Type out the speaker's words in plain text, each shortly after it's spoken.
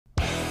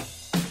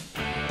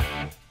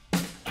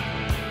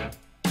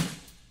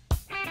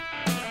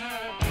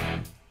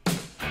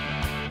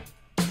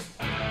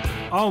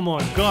Oh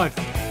my god.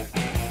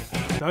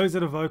 Those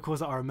are the vocals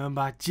that I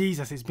remember.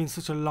 Jesus, it's been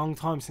such a long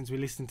time since we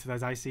listened to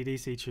those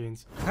AC/DC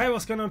tunes. Hey,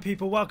 what's going on,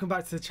 people? Welcome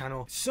back to the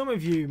channel. Some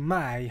of you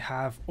may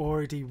have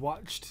already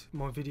watched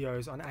my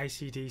videos on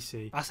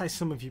AC/DC. I say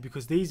some of you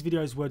because these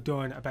videos were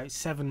done about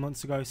 7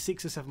 months ago,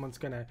 6 or 7 months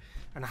ago now,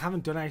 and I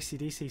haven't done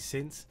AC/DC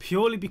since.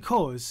 Purely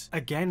because,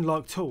 again,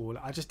 like Tool,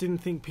 I just didn't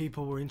think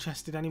people were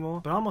interested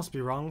anymore. But I must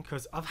be wrong,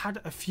 because I've had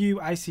a few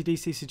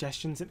AC/DC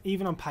suggestions, and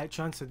even on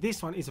Patreon, so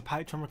this one is a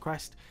Patreon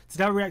request.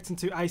 Today we're reacting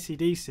to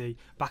AC/DC,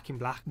 Back in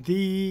Black.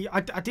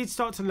 I did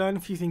start to learn a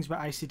few things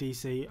about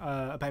AC/DC,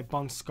 about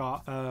Bon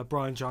Scott,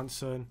 Brian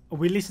Johnson.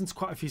 We listened to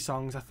quite a few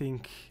songs, I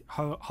think.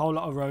 Whole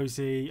Lot of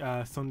Rosie,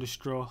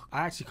 Thunderstruck.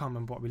 I actually can't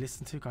remember what we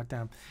listened to,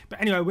 goddamn.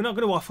 But anyway, we're not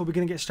going to waffle, we're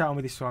going to get straight on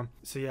with this one.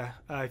 So yeah,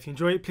 if you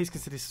enjoy it, please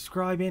consider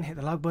subscribing, hit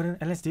the like button,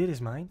 and let's do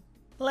this, man.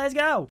 Let's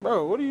go!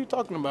 Bro, what are you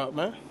talking about,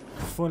 man?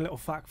 Fun little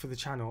fact for the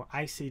channel,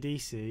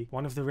 AC/DC,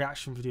 one of the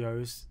reaction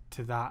videos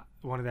to that,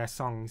 one of their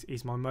songs,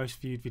 is my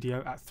most viewed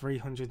video at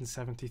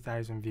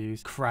 370,000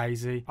 views.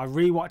 Crazy. I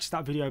rewatched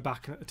that video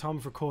back, and at the time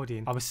of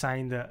recording, I was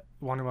saying that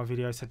one of my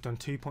videos had done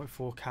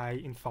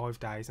 2.4k in 5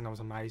 days, and I was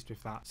amazed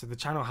with that. So the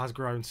channel has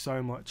grown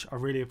so much. I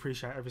really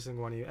appreciate every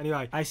single one of you.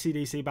 Anyway,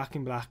 AC/DC, Back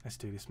in Black. Let's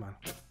do this, man.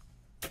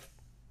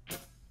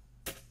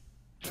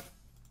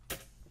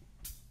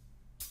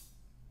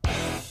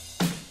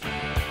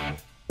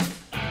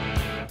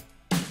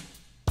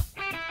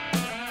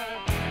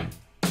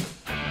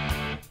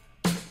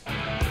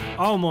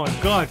 Oh my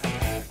god.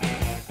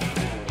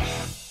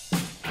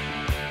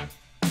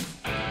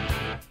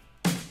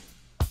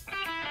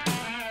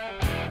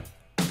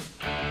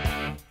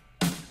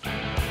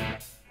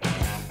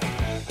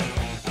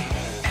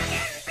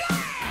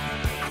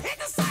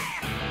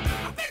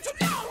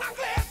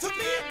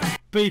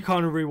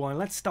 Beacon and rewind.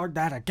 Let's start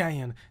that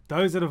again.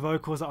 Those are the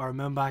vocals that I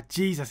remember.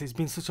 Jesus, it's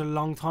been such a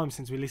long time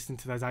since we listened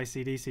to those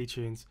AC/DC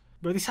tunes.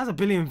 But this has 1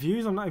 billion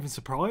views. I'm not even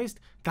surprised.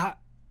 That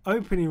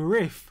opening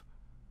riff,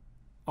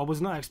 I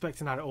was not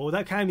expecting that at all.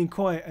 That came in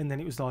quiet, and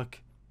then it was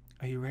like,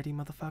 are you ready,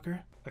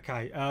 motherfucker?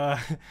 Okay,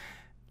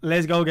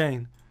 let's go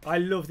again. I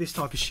love this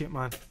type of shit,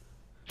 man.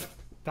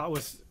 That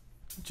was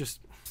just...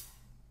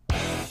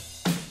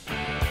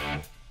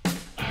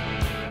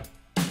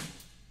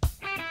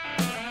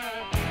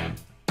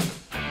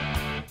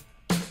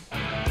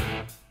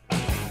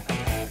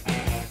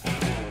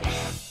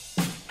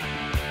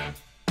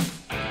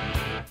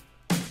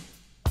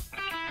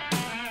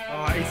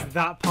 Oh, it's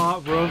that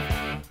part, bro.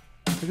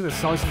 Look at the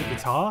size of the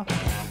guitar.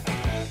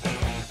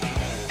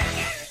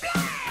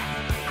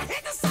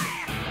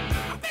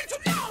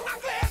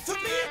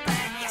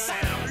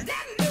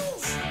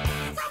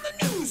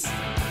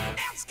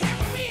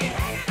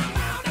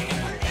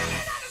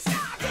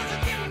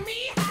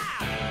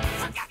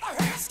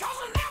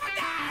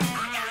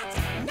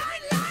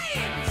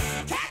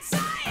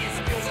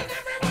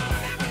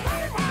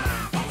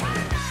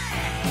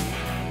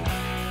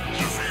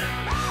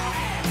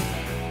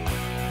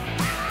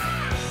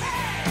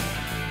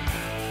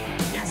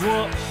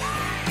 What?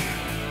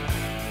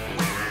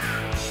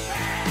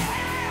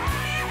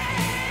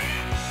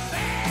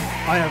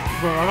 I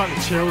got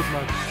the chills,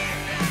 man.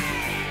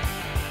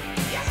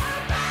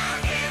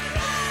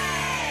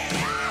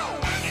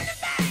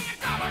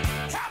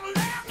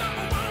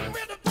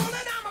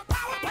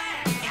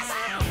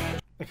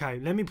 Okay,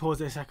 let me pause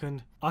there a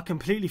second. I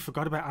completely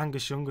forgot about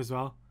Angus Young as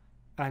well,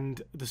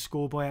 and the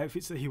schoolboy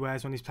outfits that he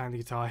wears when he's playing the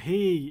guitar.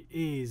 He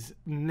is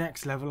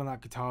next level on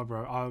that guitar,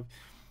 bro.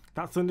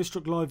 That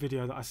Thunderstruck live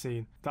video that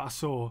I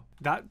saw,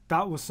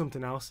 that was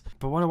something else.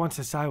 But what I wanted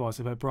to say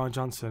was about Brian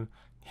Johnson,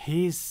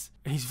 his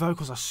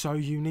vocals are so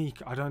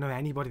unique. I don't know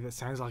anybody that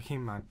sounds like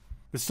him, man.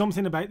 There's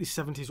something about this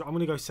 70s, I'm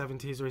gonna go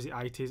 70s, or is it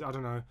 80s? I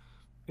don't know.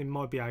 It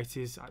might be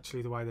 80s,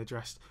 actually, the way they're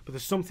dressed. But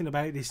there's something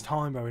about this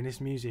time, bro, in this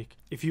music.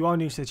 If you are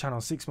new to the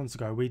channel, 6 months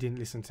ago, we didn't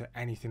listen to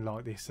anything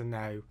like this, and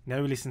now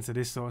we listen to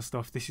this sort of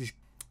stuff. This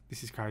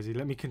is crazy.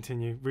 Let me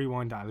continue,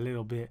 rewind that a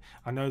little bit.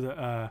 I know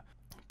that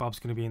Bob's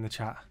gonna be in the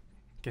chat.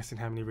 Guessing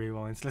how many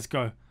rewinds. Let's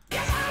go.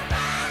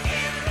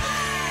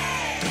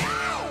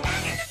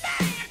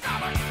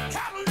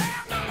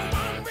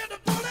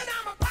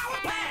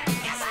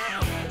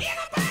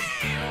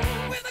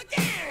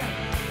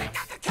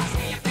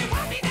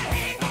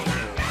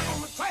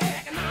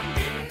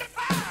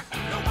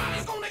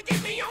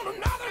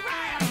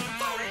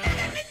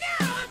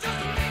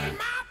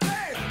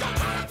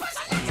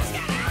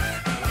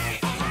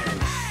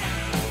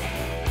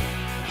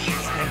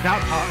 And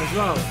that part as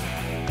well.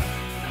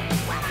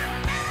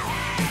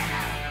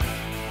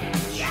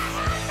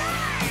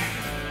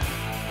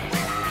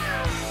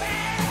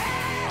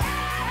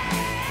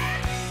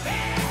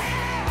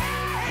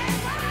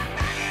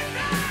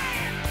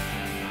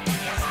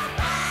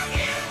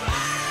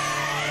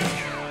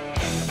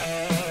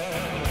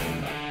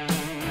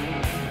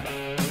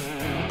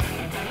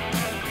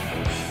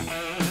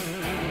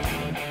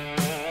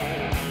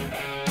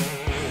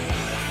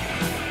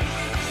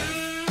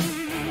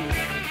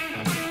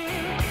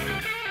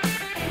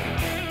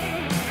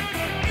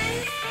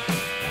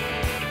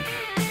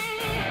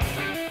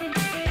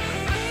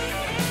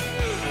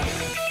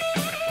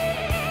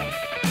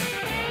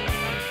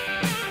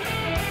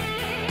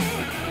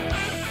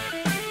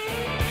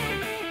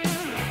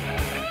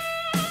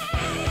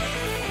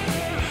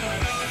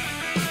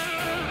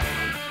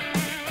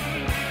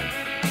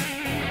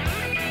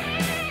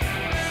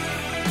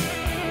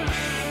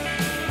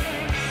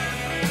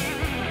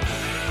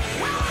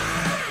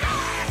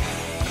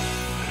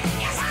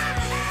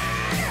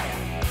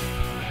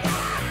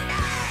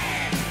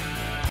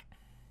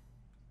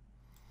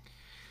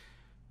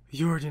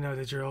 You already know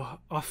the drill.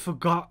 I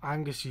forgot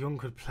Angus Young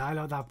could play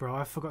like that, bro.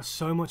 I forgot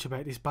so much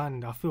about this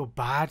band. I feel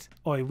bad.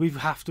 Oi, we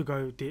have to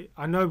go.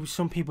 I know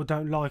some people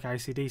don't like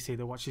AC/DC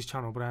that watch this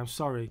channel, but I'm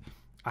sorry.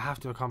 I have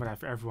to accommodate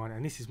for everyone,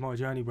 and this is my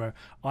journey, bro.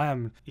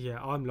 I'm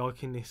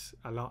liking this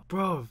a lot.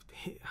 Bro,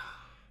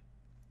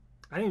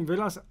 I didn't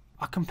realise.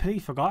 I completely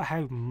forgot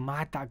how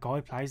mad that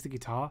guy plays the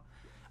guitar.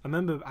 I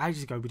remember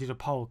ages ago we did a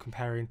poll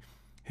comparing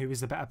who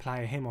was the better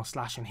player, him or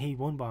Slash, and he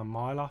won by a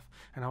mile off.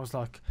 And I was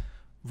like,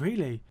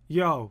 really?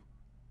 Yo.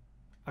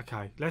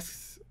 Okay,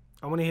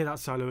 I want to hear that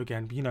solo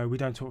again. But you know, we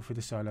don't talk through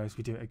the solos,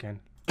 we do it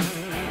again.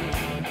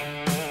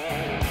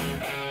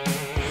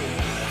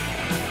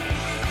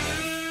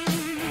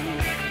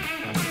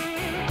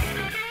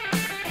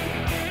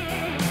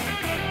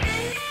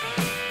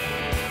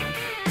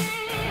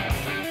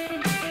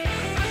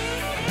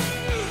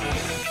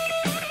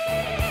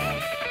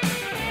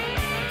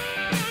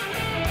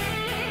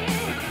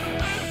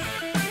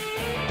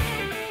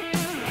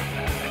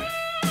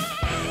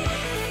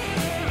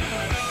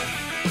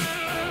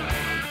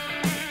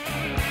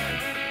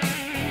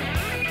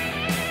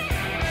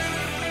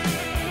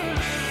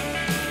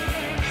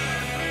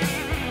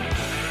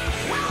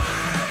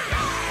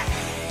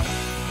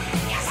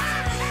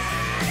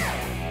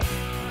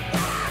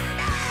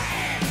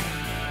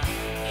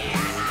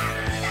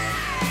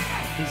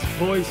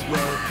 Voice,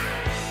 bro.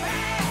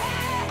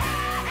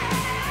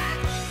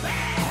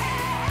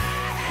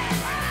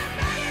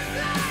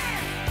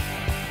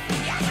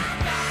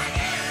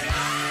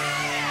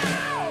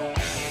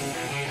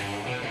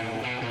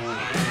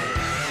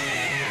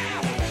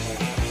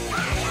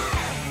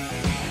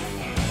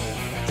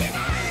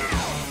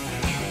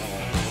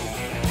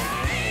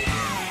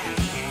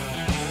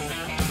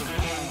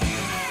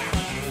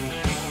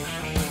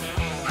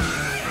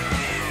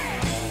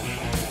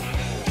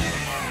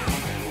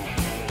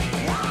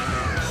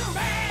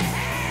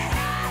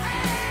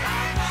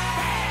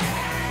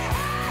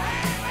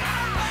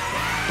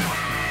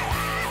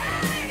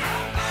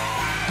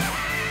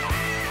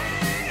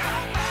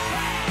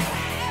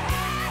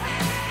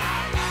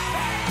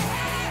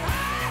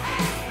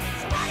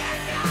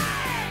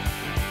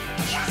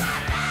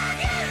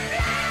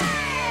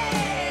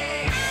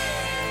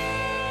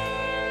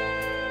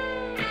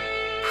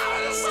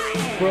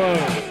 Bro.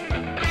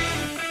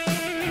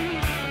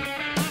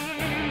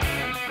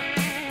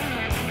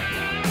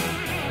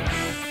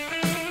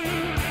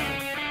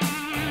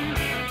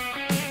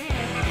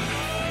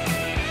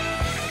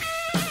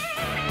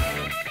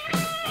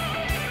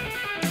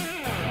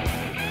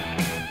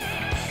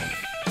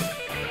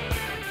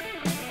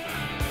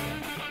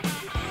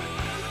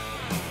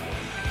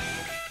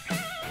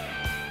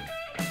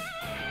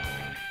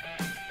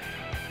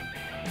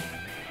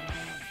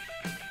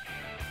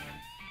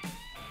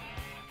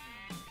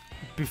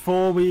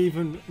 Before we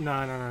even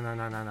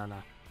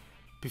no.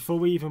 Before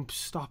we even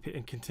stop it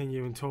and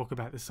continue and talk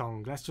about the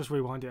song, let's just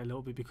rewind it a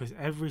little bit, because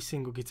every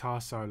single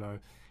guitar solo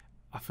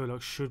I feel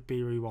like should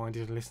be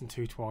rewinded and listened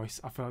to twice.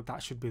 I feel like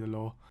that should be the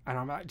law. And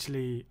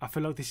I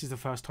feel like this is the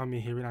first time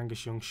you're hearing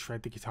Angus Young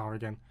shred the guitar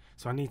again.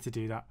 So I need to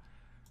do that.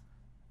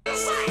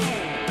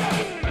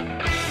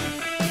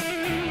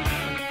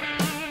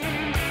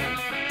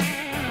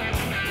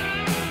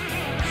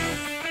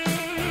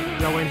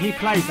 Yo, when he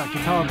plays that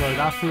guitar, bro,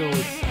 that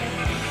feels...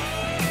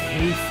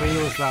 He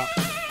feels that.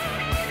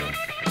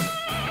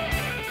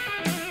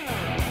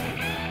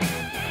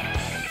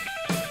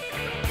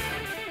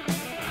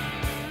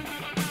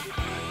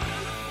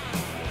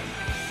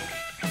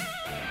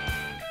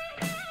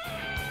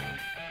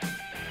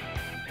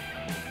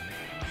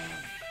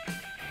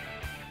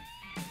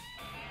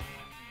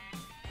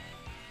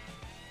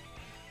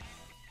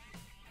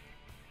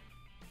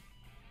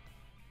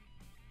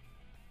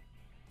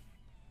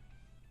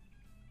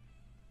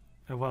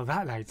 Well,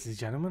 that, ladies and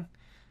gentlemen,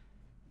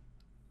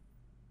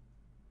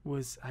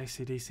 was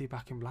AC/DC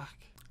Back in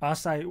Black. I'll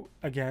say it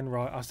again,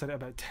 right? I've said it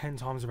about 10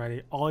 times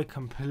already. I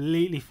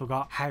completely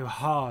forgot how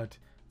hard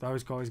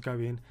those guys go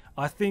in.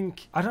 I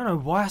don't know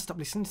why I stopped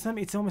listening to them.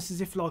 It's almost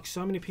as if like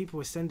so many people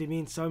were sending me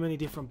in so many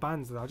different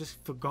bands that I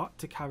just forgot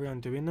to carry on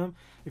doing them.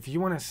 If you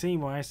want to see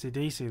my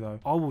AC/DC though,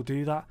 I will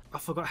do that. I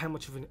forgot how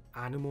much of an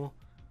animal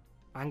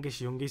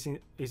Angus Young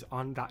is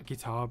on that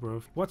guitar,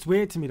 bro. What's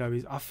weird to me though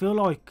is I feel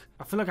like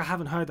I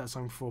haven't heard that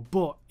song before,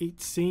 but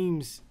it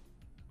seems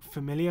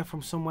familiar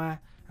from somewhere,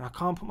 and I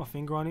can't put my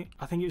finger on it.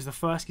 I think it was the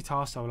first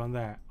guitar solo on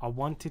there. I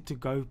wanted to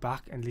go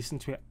back and listen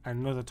to it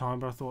another time,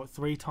 but I thought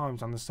 3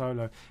 times on the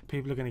solo,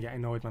 people are going to get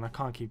annoyed, man. I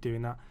can't keep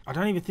doing that. I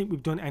don't even think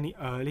we've done any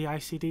early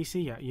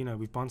AC/DC yet, you know,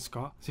 with Bon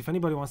Scott. So if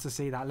anybody wants to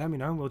see that, let me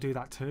know and we'll do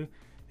that too.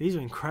 These are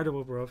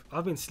incredible, bro.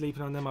 I've been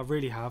sleeping on them. I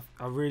really have.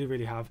 I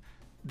really have.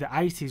 The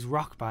 80s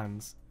rock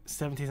bands,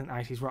 70s and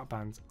 80s rock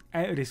bands,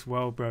 out of this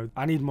world, bro.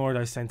 I need more of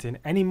those sent in.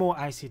 Any more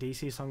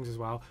AC/DC songs as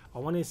well. I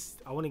want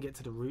to get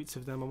to the roots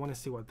of them. I want to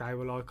see what they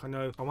were like.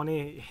 I want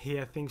to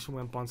hear things from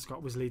when Bon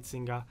Scott was lead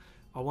singer.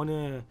 I want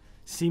to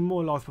see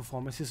more live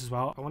performances as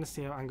well. I want to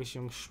see how Angus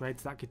Young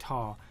shreds that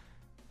guitar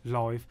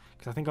live,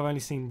 because I think I've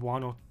only seen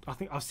one, or I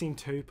think I've seen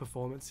 2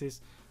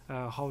 performances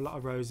a whole lot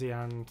of Rosie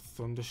and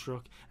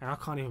Thunderstruck, and I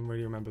can't even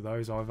really remember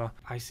those either.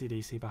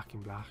 AC/DC Back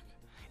in Black.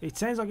 It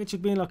sounds like it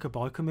should be in like a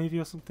biker movie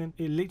or something.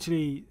 It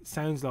literally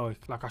sounds like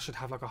I should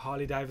have like a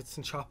Harley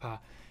Davidson chopper,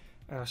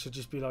 and I should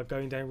just be like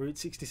going down Route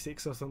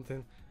 66 or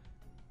something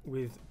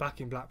with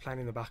Back in Black playing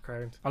in the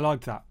background. I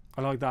like that.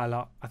 I like that a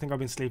lot. I think I've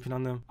been sleeping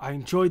on them. I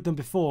enjoyed them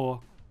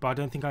before, but I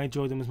don't think I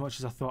enjoyed them as much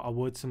as I thought I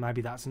would, so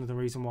maybe that's another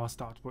reason why I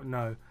stopped. But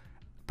no,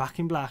 Back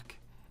in Black,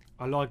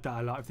 I like that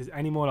a lot. If there's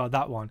any more like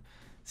that one,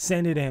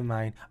 send it in,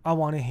 man. I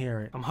want to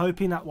hear it. I'm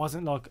hoping that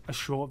wasn't like a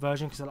short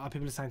version, because a lot of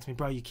people are saying to me,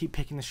 bro, you keep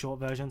picking the short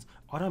versions.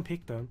 I don't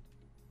pick them.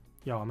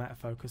 Yo, I'm out of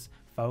focus.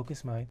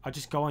 Focus, mate. I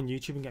just go on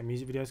YouTube and get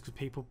music videos because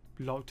people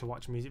like to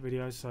watch music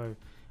videos, so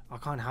I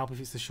can't help if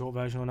it's the short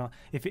version or not.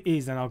 If it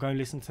is, then I'll go and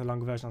listen to the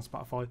longer version on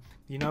Spotify.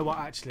 You know what,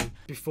 actually,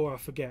 before I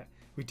forget,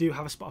 we do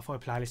have a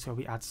Spotify playlist where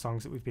we add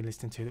songs that we've been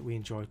listening to that we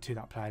enjoy to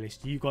that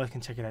playlist. You guys can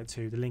check it out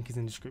too. The link is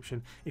in the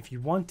description. If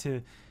you want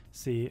to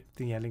see it,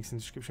 then yeah, link's in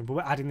the description. But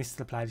we're adding this to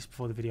the playlist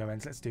before the video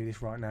ends. Let's do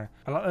this right now.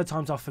 A lot of the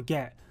times I'll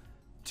forget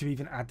to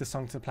even add the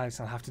song to the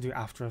playlist. I'll have to do it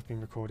after I've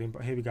been recording.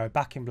 But here we go.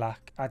 Back in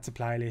Black, add to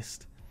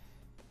playlist.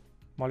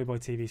 Molly Boy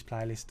TV's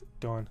playlist,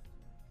 done.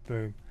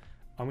 Boom.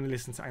 I'm going to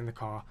listen to it in the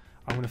car.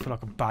 I'm going to feel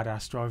like a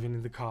badass driving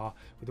in the car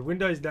with the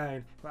windows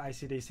down, with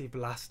AC/DC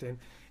blasting.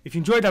 If you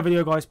enjoyed that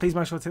video, guys, please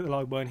make sure to hit the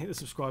like button, hit the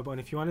subscribe button.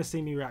 If you want to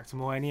see me react to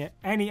more any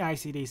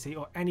AC/DC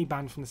or any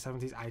band from the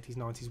 70s, 80s,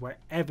 90s,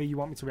 wherever you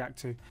want me to react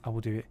to, I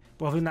will do it.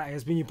 But other than that,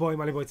 it's been your boy,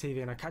 Molly Boy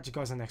TV, and I'll catch you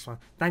guys on the next one.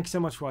 Thank you so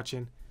much for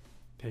watching.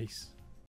 Peace.